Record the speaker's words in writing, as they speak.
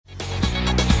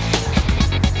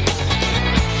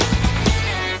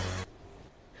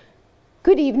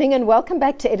Good evening and welcome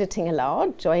back to Editing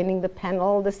Aloud. Joining the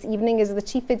panel this evening is the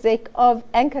Chief Exec of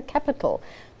Anchor Capital,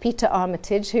 Peter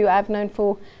Armitage, who I've known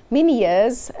for many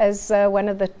years as one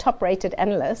of the top-rated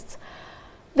analysts.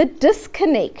 The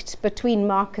disconnect between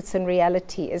markets and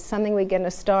reality is something we're going to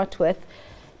start with.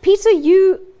 Peter,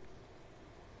 you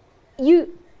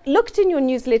looked in your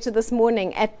newsletter this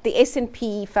morning at the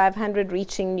S&P 500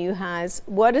 reaching new highs.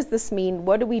 What does this mean?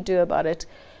 What do we do about it?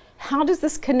 How does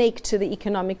this connect to the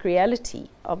economic reality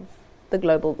of the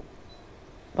global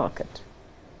market?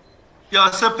 Yeah,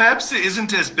 so perhaps there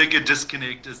isn't as big a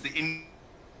disconnect as the index,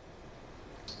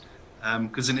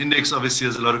 because an index obviously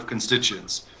has a lot of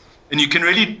constituents. And you can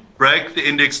really break the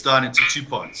index down into two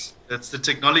parts. That's the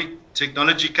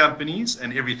technology companies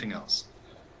and everything else.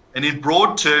 And in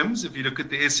broad terms, if you look at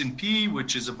the S&P,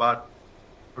 which is about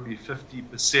probably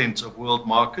 50% of world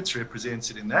markets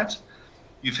represented in that,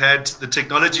 you've had the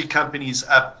technology companies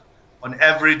up on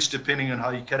average, depending on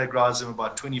how you categorize them,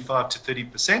 about 25 to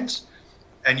 30%.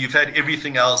 And you've had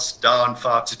everything else down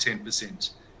 5 to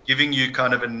 10%, giving you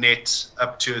kind of a net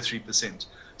up 2 or 3%.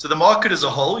 So the market as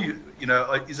a whole,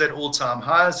 is at all-time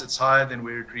highs. It's higher than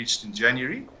where it reached in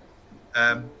January.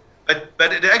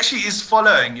 But it actually is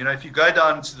following, if you go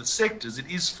down to the sectors, it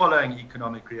is following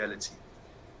economic reality.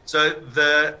 So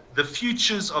the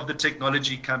futures of the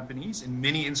technology companies in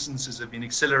many instances have been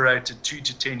accelerated 2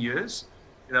 to 10 years.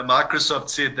 Microsoft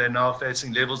said they're now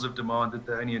facing levels of demand that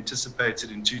they only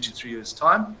anticipated in 2 to 3 years'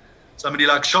 time. Somebody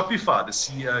like Shopify, the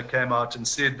CEO, came out and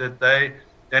said that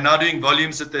they're now doing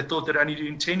volumes that they thought they'd only do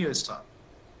in 10 years' time.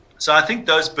 So I think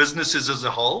those businesses as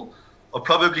a whole are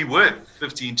probably worth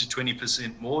 15 to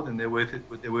 20% more than they were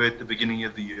at the beginning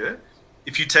of the year.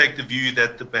 If you take the view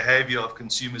that the behavior of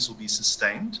consumers will be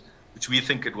sustained, which we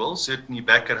think it will, certainly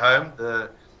back at home, the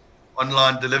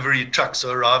online delivery trucks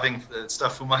are arriving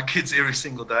stuff for my kids every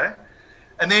single day.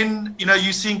 And then,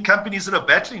 you're seeing companies that are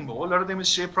battling more. A lot of them,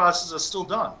 share prices are still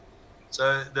down.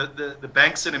 So the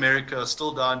banks in America are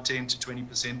still down 10 to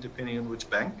 20%, depending on which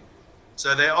bank.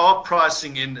 So they are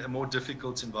pricing in a more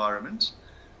difficult environment.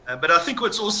 But I think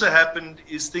what's also happened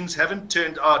is things haven't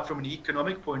turned out from an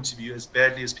economic point of view as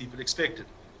badly as people expected.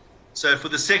 So for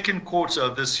the second quarter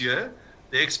of this year,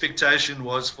 the expectation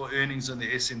was for earnings on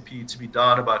the S&P to be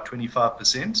down about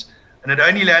 25%, and it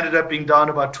only landed up being down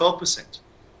about 12%.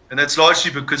 And that's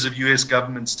largely because of US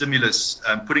government stimulus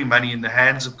putting money in the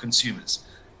hands of consumers.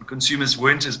 And consumers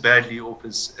weren't as badly off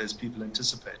as people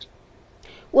anticipated.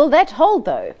 Will that hold,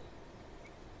 though?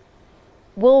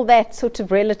 Will that sort of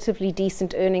relatively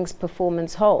decent earnings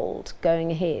performance hold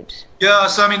going ahead? Yeah,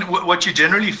 so what you're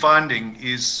generally finding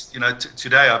is,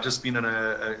 today I've just been on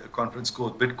a conference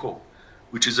called Bidcorp,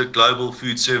 which is a global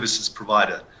food services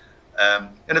provider.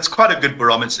 And it's quite a good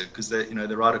barometer because they're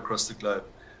right across the globe.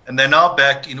 And they're now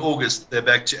back in August, they're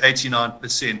back to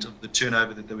 89% of the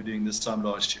turnover that they were doing this time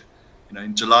last year.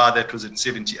 In July, that was at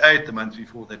 78. The month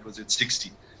before, that was at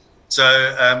 60.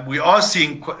 So we are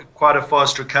seeing quite a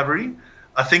fast recovery.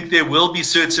 I think there will be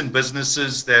certain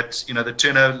businesses that,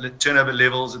 the turnover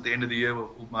levels at the end of the year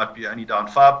might be only down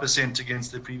 5%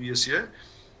 against the previous year.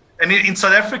 And in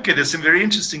South Africa, there's some very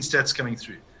interesting stats coming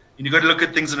through. And you've got to look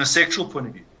at things in a sectoral point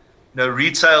of view.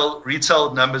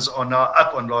 Retail numbers are now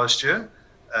up on last year.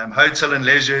 Hotel and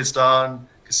leisure is down,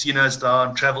 casinos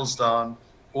down, travel's down,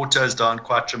 auto's down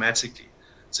quite dramatically.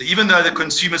 So even though the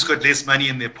consumers got less money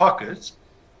in their pocket,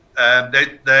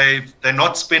 they're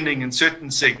not spending in certain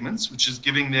segments, which is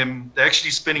giving them, they're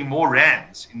actually spending more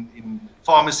rands in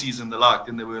pharmacies and the like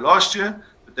than they were last year,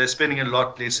 but they're spending a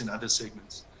lot less in other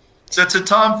segments. So it's a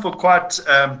time for quite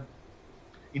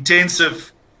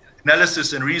intensive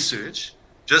analysis and research.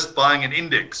 Just buying an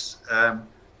index,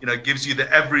 gives you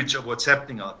the average of what's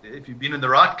happening out there. If you've been in the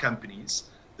right companies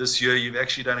this year, you've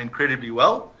actually done incredibly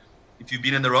well. If you've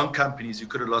been in the wrong companies, you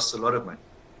could have lost a lot of money.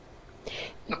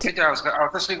 Peter, I was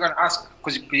actually going to ask,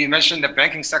 because you mentioned the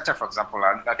banking sector, for example.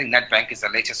 I think Nedbank is the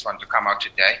latest one to come out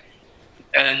today.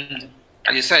 And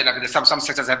you say, some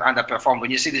sectors have underperformed.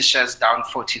 When you see these shares down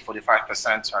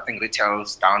 45%, I think retail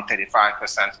is down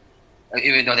 35%,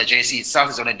 even though the JSE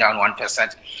itself is only down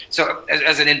 1%. So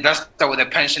as an investor with a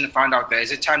pension fund out there,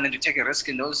 is it time then to take a risk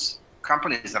in those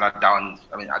companies that are down?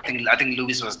 I think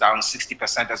Louis was down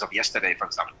 60% as of yesterday, for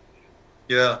example.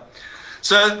 Yeah.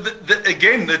 So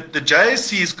again, the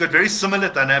JSE has got very similar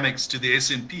dynamics to the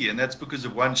S&P, and that's because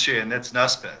of one share, and that's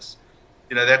Naspers.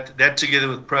 That together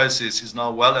with Process is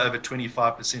now well over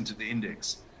 25% of the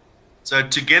index. So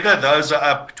together, those are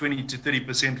up 20 to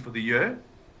 30% for the year.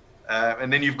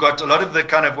 And then you've got a lot of the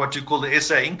kind of what you call the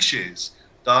SA Inc. shares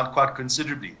down quite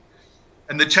considerably.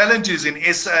 And the challenge is in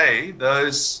SA,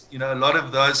 those, a lot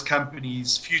of those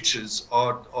companies' futures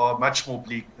are much more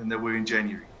bleak than they were in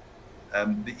January.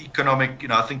 The economic,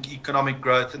 I think economic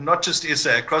growth, and not just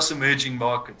SA, across emerging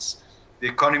markets, the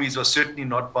economies are certainly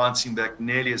not bouncing back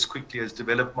nearly as quickly as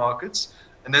developed markets.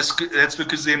 And that's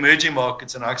because the emerging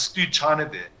markets, and I exclude China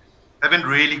there, haven't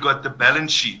really got the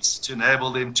balance sheets to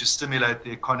enable them to stimulate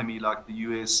the economy like the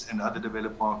US and other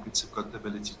developed markets have got the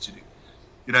ability to do.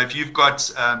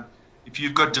 If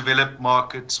you've got developed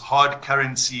markets, hard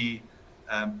currency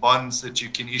bonds that you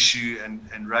can issue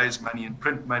and raise money and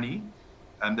print money,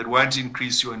 that won't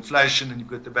increase your inflation, and you've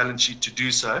got the balance sheet to do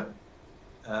so,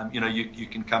 you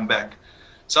can come back.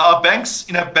 So our banks,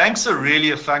 banks are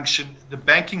really a function, the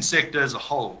banking sector as a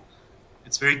whole,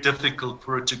 it's very difficult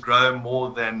for it to grow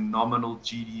more than nominal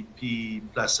GDP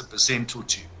plus 1% or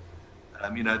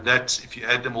 2%. That if you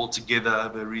add them all together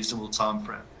over a reasonable time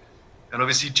frame. And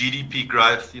obviously GDP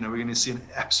growth, we're going to see an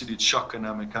absolute shocker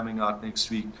number coming out next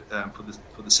week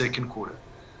for the second quarter.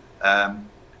 And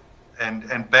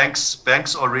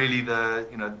banks are really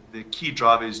the key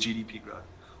driver is GDP growth.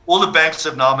 All the banks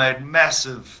have now made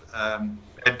massive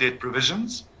bad debt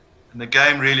provisions, and the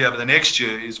game really over the next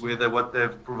year is whether what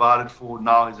they've provided for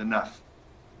now is enough.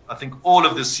 I think all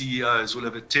of the CEOs will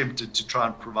have attempted to try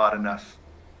and provide enough.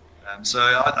 So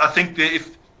I think that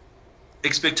if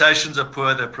expectations are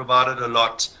poor, they've provided a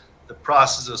lot, the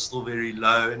prices are still very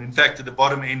low, and in fact at the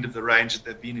bottom end of the range that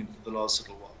they've been in for the last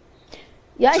little while.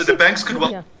 Yeah, so the banks could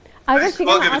I was actually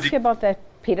going to ask you about that,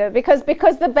 Peter, because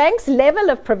the bank's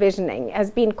level of provisioning has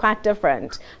been quite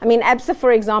different. I mean, ABSA,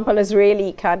 for example, has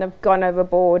really kind of gone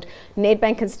overboard.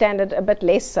 Nedbank and Standard a bit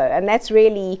less so, and that's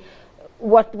really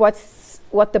what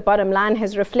the bottom line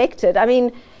has reflected. I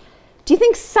mean, do you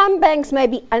think some banks may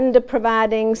be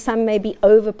under-providing, some may be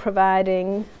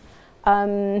over-providing?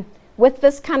 With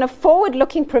this kind of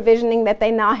forward-looking provisioning that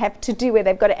they now have to do, where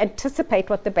they've got to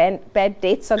anticipate what the bad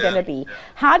debts are going to be.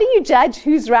 How do you judge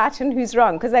who's right and who's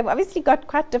wrong? Because they've obviously got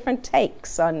quite different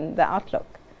takes on the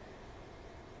outlook.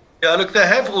 Yeah, look, they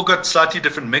have all got slightly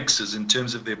different mixes in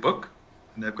terms of their book,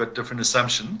 and they've got different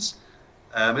assumptions.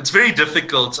 It's very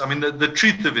difficult. I mean, the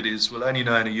truth of it is we'll only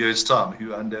know in a year's time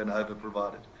who under and over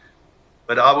provided.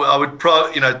 But I would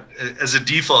as a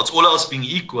default, all else being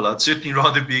equal, I'd certainly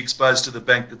rather be exposed to the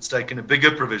bank that's taken a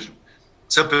bigger provision.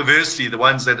 So perversely, the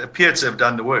ones that appear to have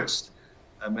done the worst,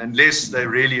 unless they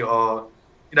really are,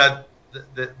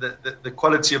 the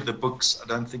quality of the books, I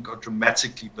don't think are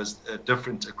dramatically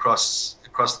different across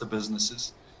the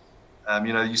businesses.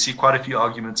 You see quite a few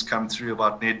arguments come through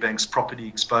about Nedbank's property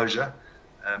exposure.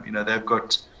 They've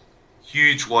got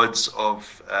huge wads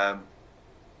of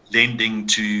lending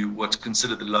to what's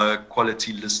considered the lower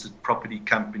quality listed property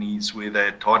companies where they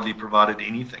had hardly provided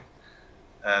anything.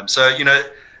 It's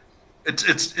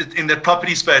in the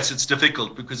property space, it's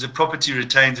difficult because if property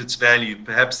retains its value,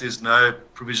 perhaps there's no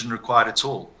provision required at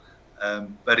all.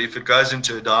 But if it goes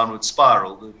into a downward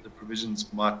spiral, the provisions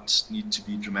might need to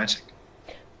be dramatic.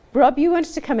 Rob, you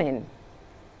wanted to come in.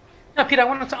 No, Peter, I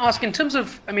wanted to ask in terms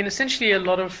of, essentially a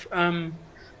lot of,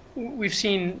 we've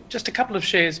seen just a couple of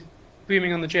shares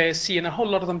booming on the JSE and a whole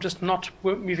lot of them just not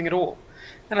moving at all.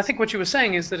 And I think what you were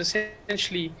saying is that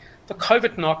essentially the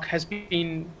COVID knock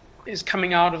is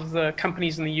coming out of the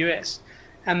companies in the US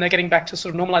and they're getting back to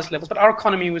sort of normalized levels. But our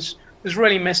economy was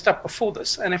really messed up before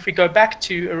this. And if we go back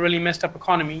to a really messed up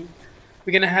economy,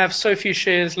 we're going to have so few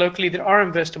shares locally that are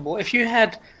investable. If you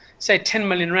had, say, 10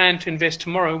 million Rand to invest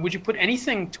tomorrow, would you put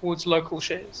anything towards local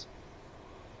shares?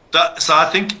 So I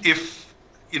think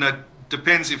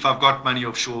depends if I've got money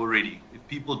offshore already. If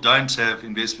people don't have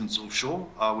investments offshore,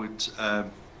 I would,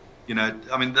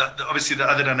 obviously the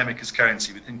other dynamic is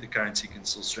currency. We think the currency can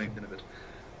still strengthen a bit.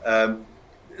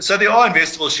 So there are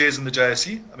investable shares in the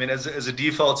JSE. I mean, as a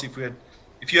default, if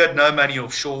you had no money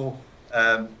offshore,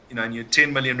 and you had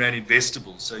 10 million Rand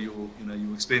investable, so your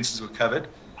expenses were covered,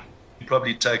 you'd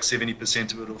probably take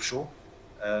 70% of it offshore.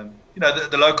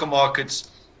 The local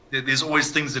markets, there's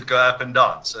always things that go up and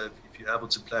down. So if you're able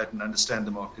to play it and understand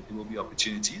the market, there will be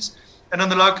opportunities. And on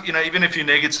the local, even if you're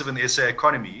negative in the SA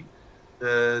economy,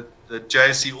 the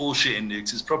JSE All Share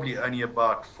Index is probably only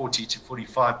about 40 to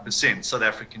 45% South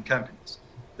African companies.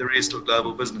 The rest are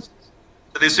global businesses.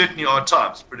 So there certainly are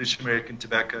times, British American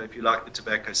tobacco, if you like the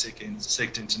tobacco sector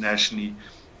internationally,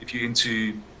 if you're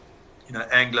into,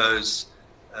 Anglo's,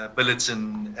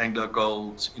 Billiton, Anglo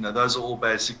Gold, those are all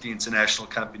basically international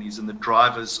companies, and the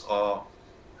drivers are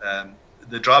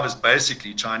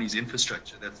basically Chinese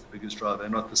infrastructure. That's the biggest driver,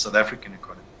 and not the South African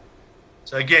economy.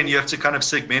 So again, you have to kind of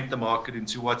segment the market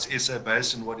into what's SA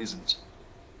based and what isn't.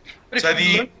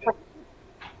 Sorry,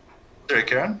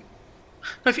 Karen?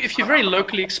 If you're very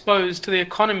locally exposed to the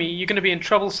economy, you're going to be in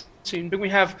trouble soon. But we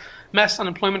have mass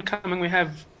unemployment coming. We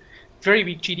have very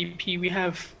weak GDP. We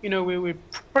have, we're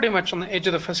pretty much on the edge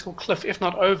of the fiscal cliff, if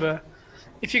not over.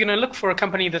 If you're going to look for a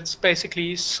company that's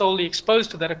basically solely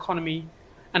exposed to that economy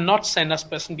and not say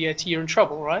Naspers and BAT, you're in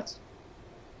trouble, right?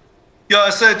 Yeah,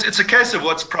 so it's a case of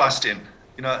what's priced in.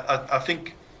 I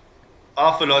think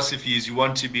our philosophy is you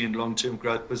want to be in long-term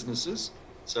growth businesses.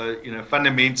 So,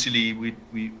 fundamentally, we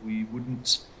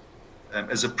wouldn't,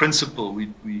 as a principle,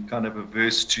 we kind of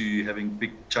averse to having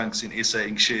big chunks in SA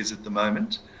Inc. shares at the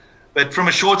moment. But from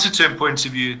a shorter-term point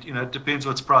of view, it depends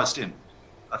what's priced in.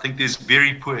 I think there's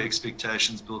very poor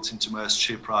expectations built into most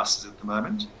share prices at the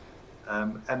moment.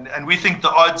 And we think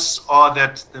the odds are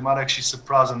that they might actually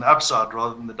surprise on the upside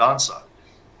rather than the downside.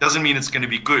 Doesn't mean it's going to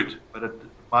be good, but it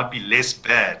might be less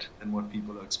bad than what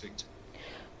people are expecting.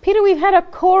 Peter, we've had a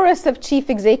chorus of chief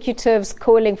executives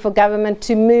calling for government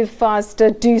to move faster,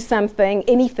 do something,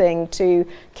 anything to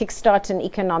kickstart an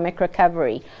economic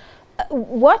recovery.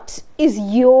 What is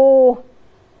your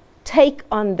take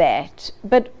on that?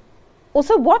 But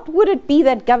also, what would it be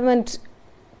that government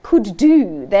could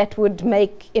do that would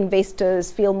make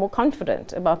investors feel more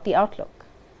confident about the outlook?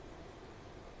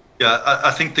 Yeah,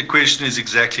 I think the question is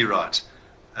exactly right.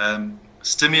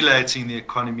 Stimulating the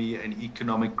economy and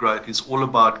economic growth is all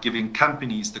about giving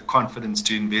companies the confidence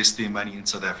to invest their money in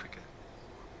South Africa.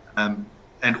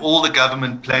 And all the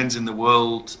government plans in the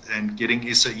world and getting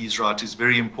SOEs right is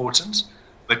very important.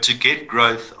 But to get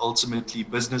growth, ultimately,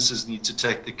 businesses need to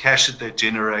take the cash that they're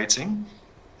generating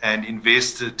and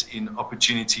invest it in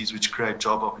opportunities which create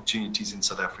job opportunities in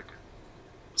South Africa.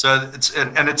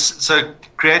 So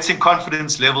creating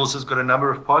confidence levels has got a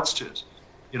number of parts to it.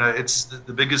 It's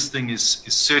the biggest thing is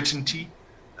certainty.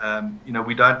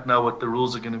 We don't know what the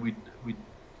rules are going to be.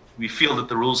 We feel that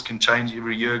the rules can change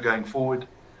every year going forward.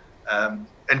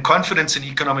 And confidence in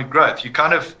economic growth. You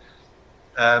kind of,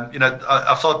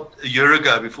 I thought a year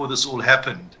ago before this all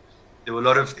happened, there were a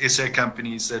lot of SA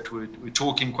companies that were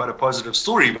talking quite a positive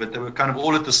story, but they were kind of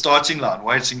all at the starting line,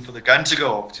 waiting for the gun to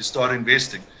go off to start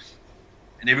investing.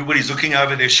 And everybody's looking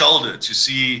over their shoulder to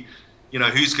see,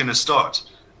 who's going to start.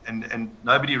 And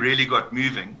nobody really got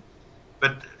moving.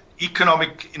 But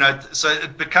economic, so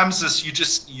it becomes this,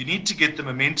 you need to get the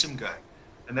momentum going.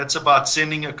 And that's about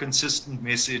sending a consistent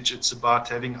message. It's about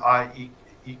having high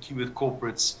EQ with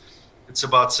corporates. It's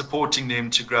about supporting them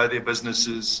to grow their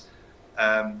businesses.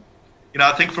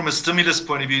 I think from a stimulus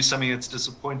point of view, something that's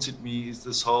disappointed me is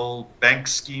this whole bank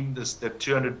scheme, that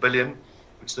 200 billion,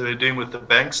 which they were doing with the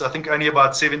banks. I think only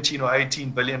about 17 or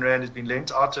 18 billion rand has been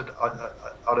lent out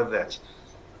of that,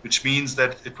 which means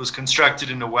that it was constructed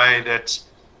in a way that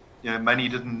money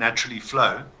didn't naturally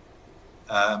flow.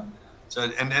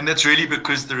 And that's really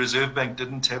because the Reserve Bank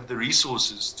didn't have the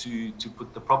resources to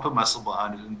put the proper muscle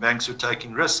behind it, and banks were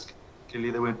taking risk.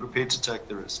 Clearly, they weren't prepared to take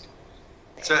the risk.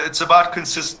 So it's about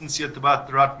consistency, it's about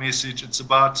the right message, it's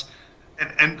about,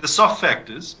 and the soft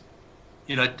factors,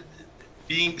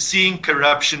 seeing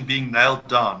corruption being nailed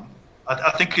down.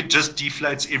 I think it just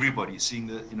deflates everybody, seeing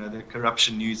the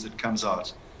corruption news that comes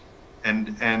out.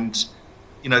 And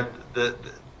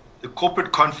the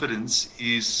corporate confidence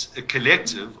is a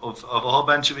collective of a whole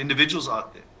bunch of individuals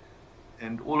out there.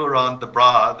 And all around the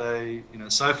bra, they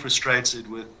so frustrated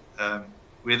with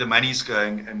where the money's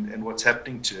going and what's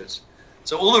happening to it.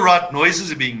 So all the right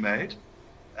noises are being made.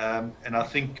 And I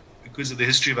think because of the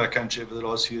history of our country over the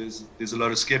last few years, there's a lot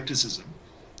of skepticism.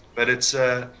 But it's,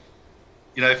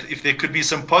 if there could be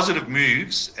some positive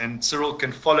moves and Cyril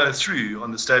can follow through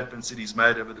on the statements that he's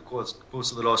made over the course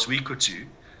of the last week or two,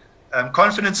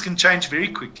 confidence can change very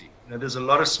quickly. There's a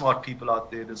lot of smart people out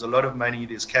there. There's a lot of money.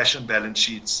 There's cash on balance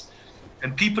sheets.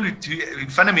 And people who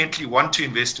fundamentally want to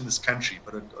invest in this country,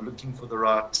 but are looking for the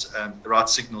right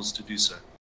signals to do so.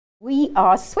 We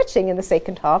are switching in the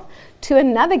second half to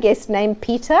another guest named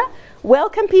Peter.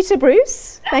 Welcome, Peter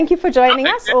Bruce. Thank you for joining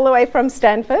us all the way from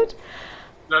Stanford.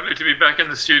 Lovely to be back in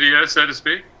the studio, so to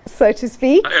speak. So to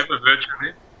speak. However,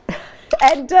 virtually.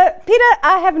 And Peter,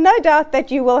 I have no doubt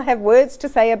that you will have words to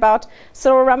say about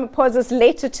Cyril Ramaphosa's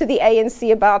letter to the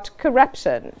ANC about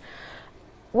corruption.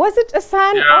 Was it a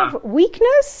sign of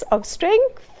weakness, of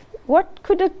strength? What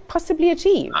could it possibly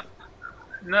achieve?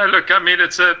 No, look, I mean, I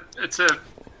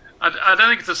don't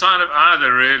think it's a sign of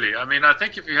either, really. I mean, I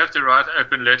think if you have to write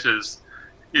open letters,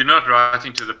 you're not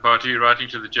writing to the party, you're writing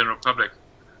to the general public.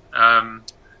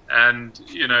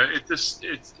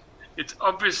 It's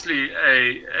obviously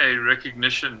a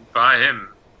recognition by him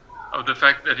of the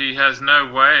fact that he has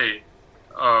no way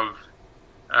of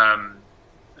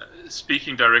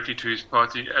speaking directly to his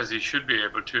party as he should be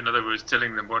able to. In other words,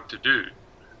 telling them what to do.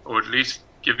 or at least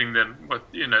giving them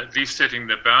at least setting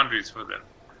the boundaries for them.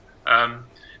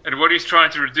 And what he's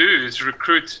trying to do is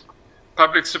recruit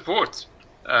public support,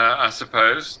 I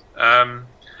suppose. And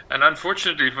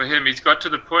unfortunately for him, he's got to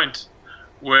the point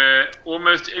where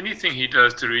almost anything he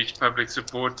does to reach public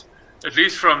support, at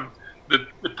least from the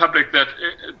public that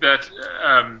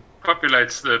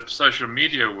populates the social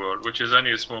media world, which is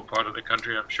only a small part of the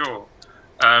country, I'm sure,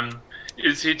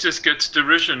 is he just gets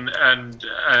derision and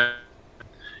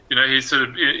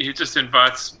he just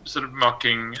invites sort of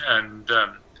mocking and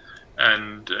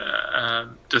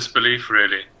disbelief,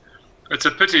 really. It's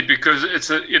a pity because it's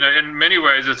in many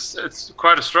ways it's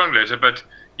quite a strong letter, but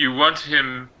you want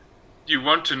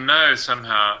to know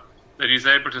somehow that he's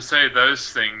able to say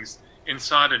those things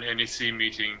inside an NEC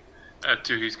meeting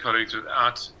to his colleagues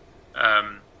without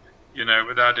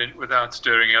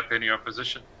stirring up any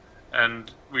opposition.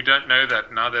 And we don't know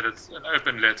that now that it's an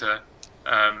open letter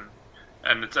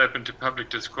and it's open to public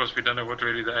discourse. We don't know what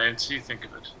really the ANC think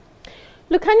of it.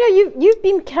 Look, Hanya, you've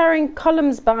been carrying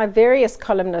columns by various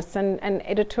columnists and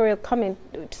editorial comment,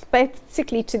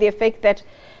 basically to the effect that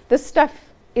this stuff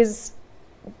is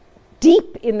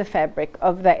deep in the fabric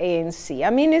of the ANC. I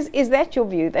mean, is that your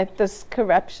view, that this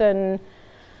corruption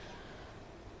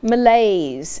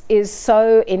malaise is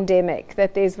so endemic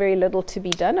that there's very little to be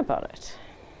done about it?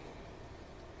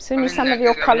 Certainly some of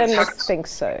your columnists think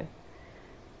so.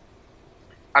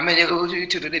 I mean, it would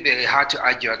really be hard to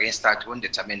argue against that, wouldn't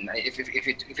it? I mean, if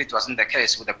it wasn't the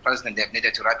case, would the president have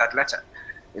needed to write that letter?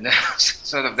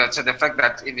 So the fact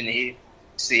that even he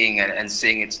seeing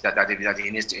it that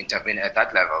he needs to intervene at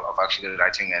that level of actually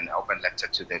writing an open letter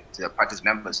to the party's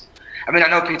members. I mean, I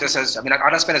know Peter says. I mean, I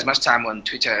don't spend as much time on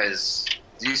Twitter as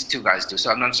these two guys do,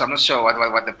 so I'm not sure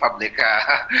what the public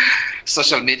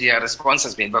social media response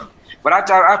has been. But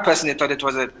I personally thought it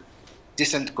was a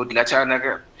decent, good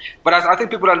letter. But I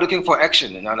think people are looking for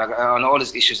action, on all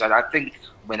these issues. And I think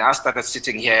when I started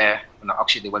sitting here,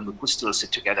 actually when we could still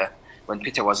sit together, when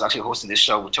Peter was actually hosting the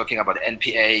show, we're talking about the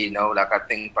NPA, I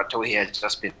think Patohi had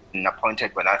just been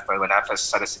appointed when I first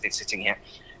started sitting here,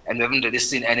 and we haven't really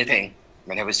seen anything.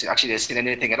 We haven't seen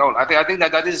anything at all. I think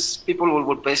that is people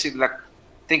would basically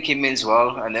think he means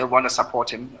well, and they want to support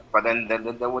him, but then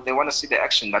they want to see the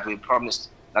action that we promised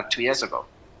 2 years ago.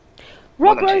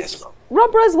 Rob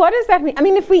Rose, what does that mean? I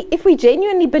mean, if we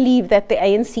genuinely believe that the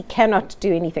ANC cannot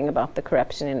do anything about the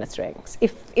corruption in its ranks,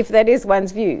 if that is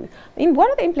one's view, I mean, what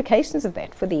are the implications of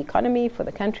that for the economy, for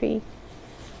the country?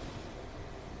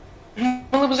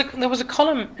 Well, there was a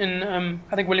column in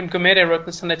I think William Gumede wrote in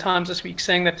the Sunday Times this week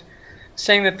saying that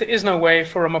there is no way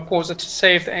for Ramaphosa to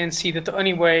save the ANC, that the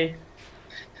only way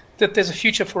that there's a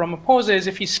future for Ramaphosa is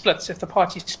if the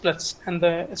party splits, and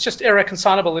it's just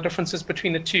irreconcilable, the differences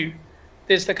between the two.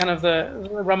 There's the kind of the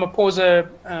Ramaphosa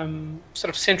sort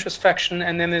of centrist faction,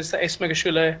 and then there's the Ace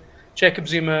Magashule, Jacob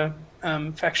Zuma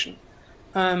faction,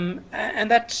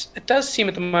 and that it does seem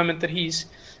at the moment that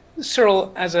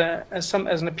Cyril as an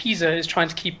appeaser is trying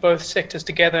to keep both sectors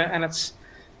together, and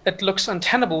it looks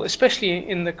untenable, especially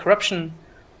in the corruption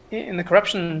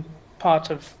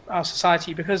part of our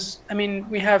society, because I mean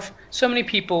we have so many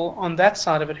people on that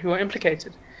side of it who are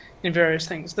implicated in various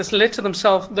things. This letter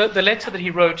the letter that he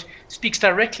wrote speaks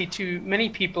directly to many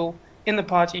people in the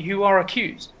party who are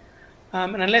accused,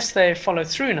 and unless they follow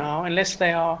through now, unless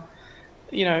they are,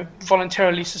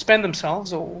 voluntarily suspend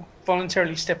themselves or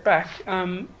voluntarily step back,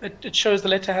 it shows the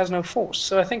letter has no force.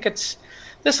 So I think I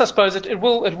suppose it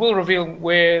will reveal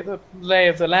where the lay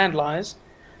of the land lies,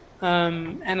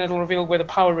 and it'll reveal where the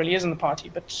power really is in the party.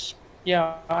 But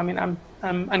yeah, I mean, I'm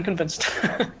unconvinced.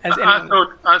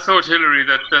 I thought, Hillary,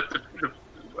 that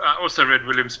I also read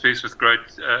William Gumede's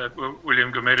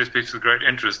speech with great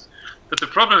interest. But the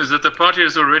problem is that the party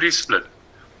is already split,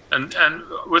 and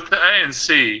with the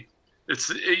ANC,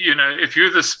 it's if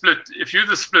you're the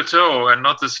splitter and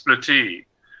not the splittee.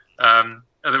 In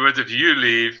other words, if you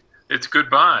leave, it's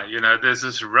goodbye. There's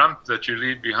this rump that you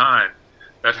leave behind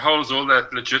that holds all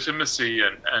that legitimacy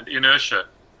and inertia.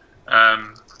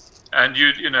 And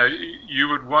you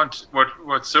would want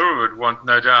what Cyril would want,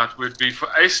 no doubt, would be for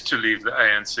Ace to leave the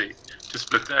ANC, to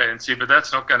split the ANC, but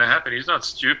that's not going to happen. He's not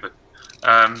stupid,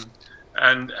 and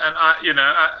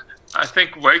I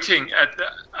think waiting at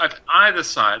either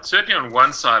side, certainly on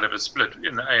one side of a split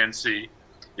in the ANC,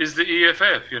 is the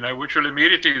EFF, which will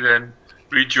immediately then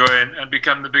rejoin and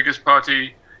become the biggest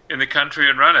party in the country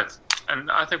and run it.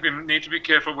 And I think we need to be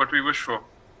careful what we wish for.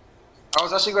 I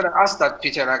was actually going to ask that,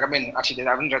 Peter. I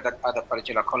haven't read that other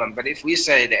particular column, but if we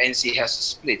say the ANC has to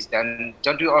split, then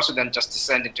don't we also then just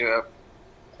descend into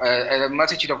a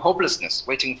multitude of hopelessness,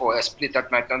 waiting for a split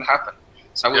that might not happen?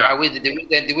 So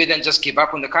do we then just give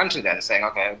up on the country then, saying,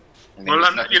 okay?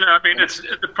 It's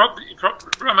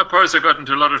Ramaphosa got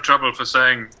into a lot of trouble for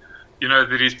saying,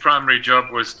 that his primary job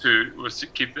was to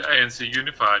keep the ANC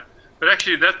unified. But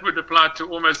actually, that would apply to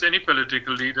almost any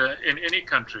political leader in any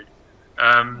country.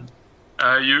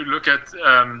 You look at,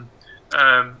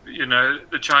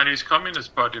 the Chinese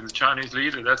Communist Party and the Chinese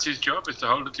leader. That's his job, is to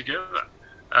hold it together.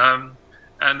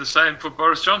 And the same for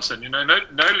Boris Johnson.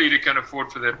 No leader can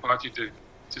afford for their party to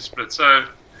split. So,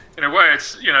 in a way,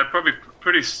 it's probably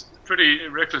pretty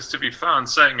reckless to be found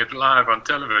saying it live on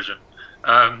television.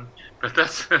 But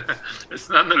that's it's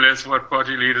nonetheless what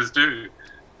party leaders do.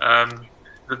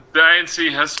 The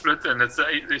ANC has split, and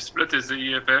the split is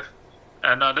the EFF,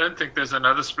 and I don't think there's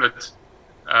another split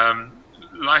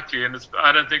likely, and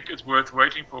I don't think it's worth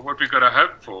waiting for. What we've got to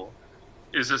hope for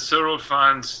is that Cyril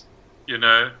finds,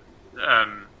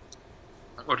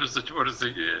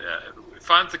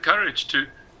 finds the courage to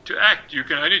act. You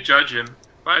can only judge him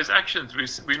by his actions.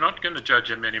 We're not going to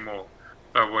judge him anymore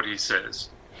by what he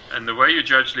says. And the way you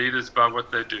judge leaders by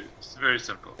what they do. It's very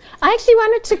simple. I actually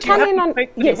wanted to come in on...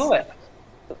 Yes.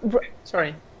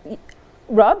 Sorry.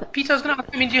 Rob? Peter, I was going to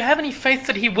ask, do you have any faith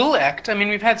that he will act?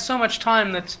 We've had so much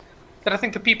time that I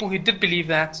think the people who did believe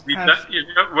that it's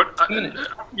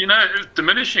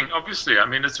diminishing, obviously.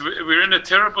 We're in a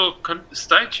terrible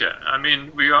state here.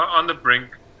 We are on the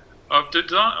brink of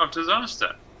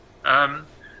disaster.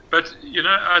 But,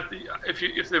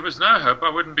 if there was no hope, I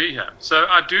wouldn't be here. So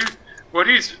I do... What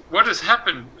has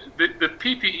happened, the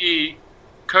PPE,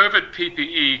 COVID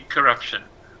PPE corruption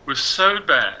was so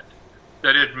bad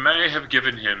that it may have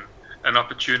given him an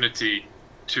opportunity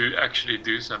to actually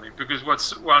do something. Because while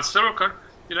Cyril,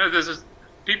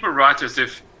 people write as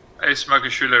if Ace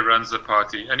Magashule runs the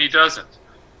party, and he doesn't.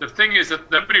 The thing is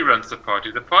that nobody runs the party.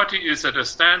 The party is at a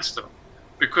standstill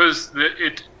because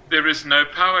there is no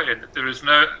power in it. There is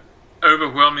no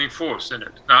overwhelming force in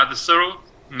it. Neither Cyril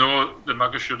nor the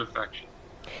Magashule faction.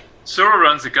 Cyril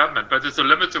runs the government, but there's a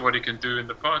limit to what he can do in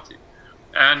the party.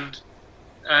 And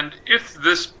if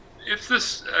this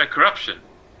corruption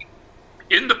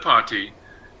in the party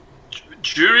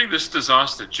during this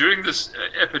disaster, during this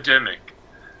epidemic,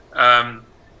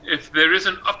 if there is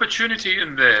an opportunity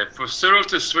in there for Cyril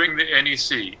to swing the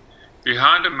NEC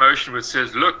behind a motion which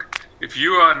says, look, if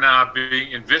you are now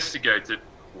being investigated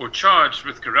or charged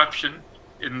with corruption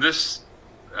in this,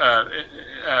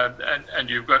 and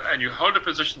you hold a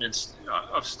position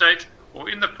of state or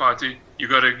in the party, you've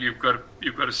got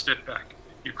to step back.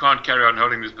 You can't carry on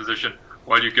holding this position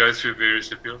while you go through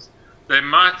various appeals. They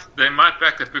might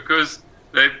back that because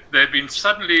they've been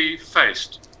suddenly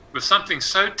faced with something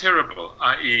so terrible,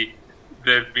 i.e.,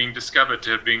 they've been discovered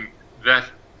to have been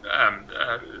that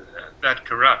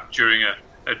corrupt during a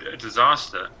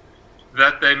disaster,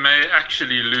 that they may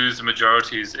actually lose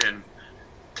majorities in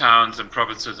towns and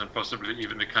provinces and possibly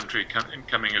even the country in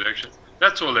coming elections.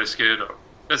 That's all they're scared of.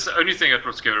 That's the only thing that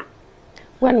was scared of.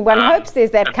 One hopes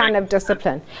there's that kind of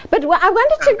discipline. But I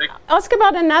wanted to ask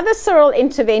about another Cyril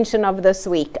intervention of this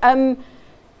week.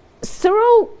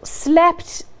 Cyril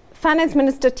slapped Finance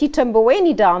Minister Tito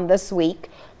Mboweni down this week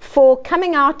for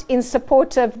coming out in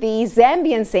support of the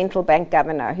Zambian central bank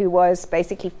governor, who was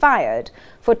basically fired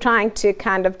for trying to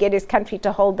kind of get his country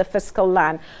to hold the fiscal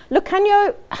line.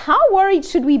 Lukhanyo, how worried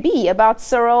should we be about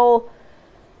Cyril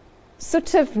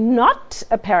sort of not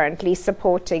apparently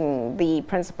supporting the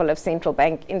principle of central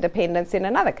bank independence in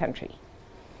another country?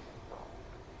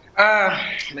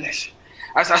 It's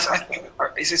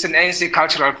an ANC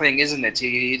cultural thing, isn't it?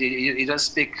 You don't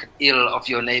speak ill of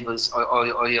your neighbors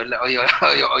or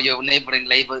your neighboring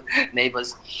neighbors.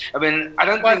 I don't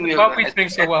think we're doing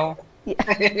so well.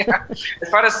 Yeah. As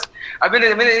far as I think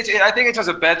it was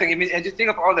a bad thing. And you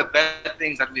think of all the bad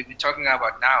things that we've been talking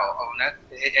about now,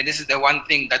 and this is the one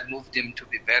thing that moved him to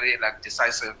be very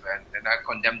decisive and not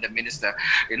condemn the minister.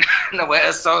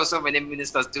 Whereas so many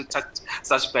ministers do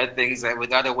such bad things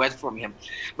without a word from him.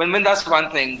 That's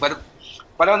one thing. But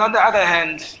on the other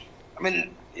hand,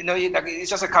 it's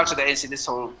just a culture that ends in this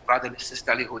whole brotherly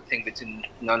sisterlyhood thing between,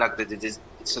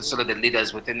 sort of the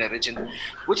leaders within the region,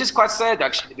 which is quite sad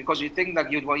actually, because you think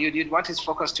that you'd want his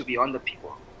focus to be on the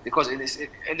people, because in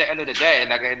the end of the day,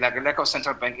 like a lack of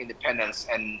central bank independence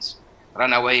and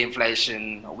runaway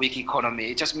inflation, weak economy,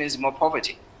 it just means more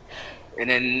poverty. And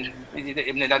then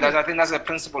I think that's a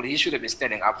principle he should have been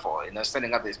standing up for,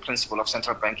 standing up this principle of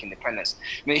central bank independence.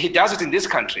 He does it in this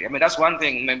country. That's one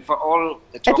thing. For all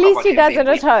the talk at least about he does it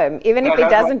at home, even if he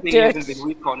doesn't do it. He hasn't been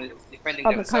weak on defending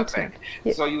the Reserve Bank.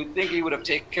 Yeah. So you would think he would have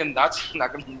taken that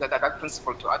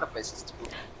principle to other places too.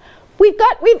 we've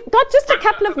got just a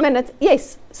couple of minutes.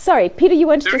 Yes, sorry, Peter, you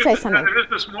wanted to say something. There is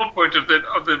a small point of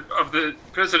the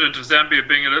president of Zambia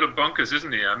being a little bonkers,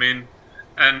 isn't he? I mean,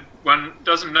 and one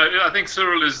doesn't know. I think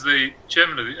Cyril is the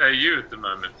chairman of the AU at the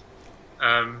moment,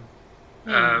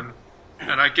 and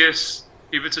I guess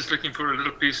he was just looking for a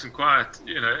little peace and quiet,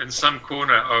 in some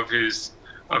corner of his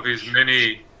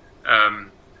many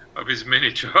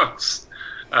jobs,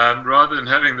 rather than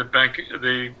having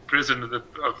the president of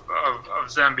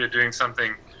Zambia doing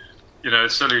something,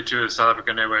 silly to a South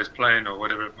African Airways plane or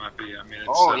whatever it might be. I mean,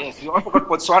 yes, you also got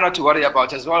Botswana to worry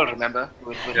about as well. Remember?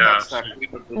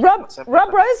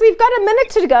 Rob Rose, we've got a minute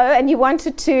to go, and you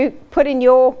wanted to put in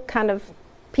your kind of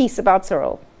piece about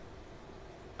Cyril.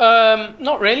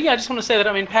 Not really. I just want to say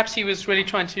that, perhaps he was really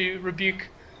trying to rebuke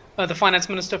the finance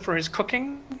minister for his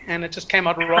cooking, and it just came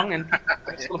out wrong, and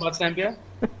it's all about Zambia.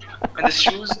 And the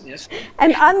shoes, yes.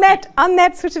 And on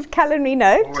that sort of culinary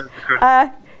note,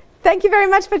 thank you very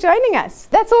much for joining us.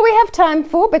 That's all we have time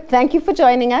for, but thank you for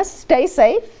joining us. Stay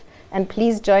safe, and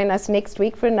please join us next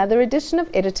week for another edition of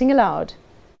Editing Aloud.